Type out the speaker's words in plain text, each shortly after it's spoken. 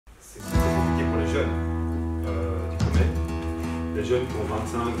jeunes diplômés, les jeunes qui ont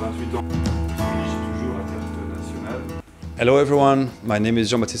 25, 28 ans, toujours international. Hello everyone, my name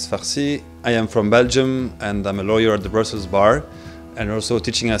is Baptiste FARCY. I am from Belgium and I'm a lawyer at the Brussels Bar and also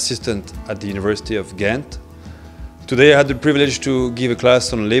teaching assistant at the University of Ghent. Today I had the privilege to give a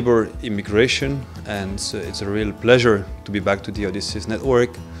class on labor immigration, and it's a real pleasure to be back to the Odysseus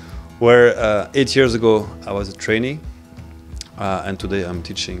Network, where 8 years ago I was a trainee and today I'm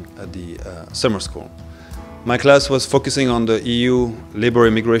teaching at the summer school. My class was focusing on the EU labor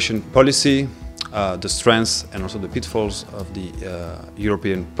immigration policy, the strengths and also the pitfalls of the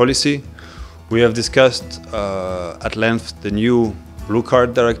European policy. We have discussed at length the new Blue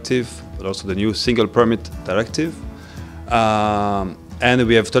Card Directive, but also the new Single Permit Directive. And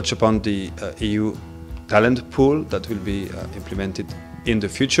we have touched upon the EU talent pool that will be implemented in the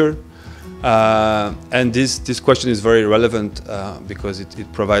future. And this question is very relevant because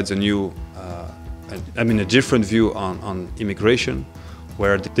it provides a new, a different view on immigration,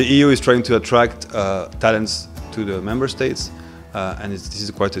 where the EU is trying to attract talents to the member states, and this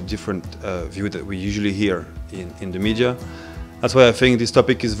is quite a different view that we usually hear in the media. That's why I think this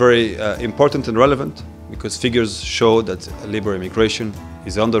topic is very important and relevant, because figures show that labor immigration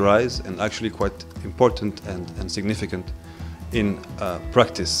is on the rise and actually quite important and significant in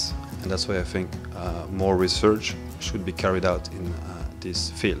practice. And that's why I think more research should be carried out in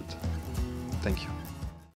this field. Thank you.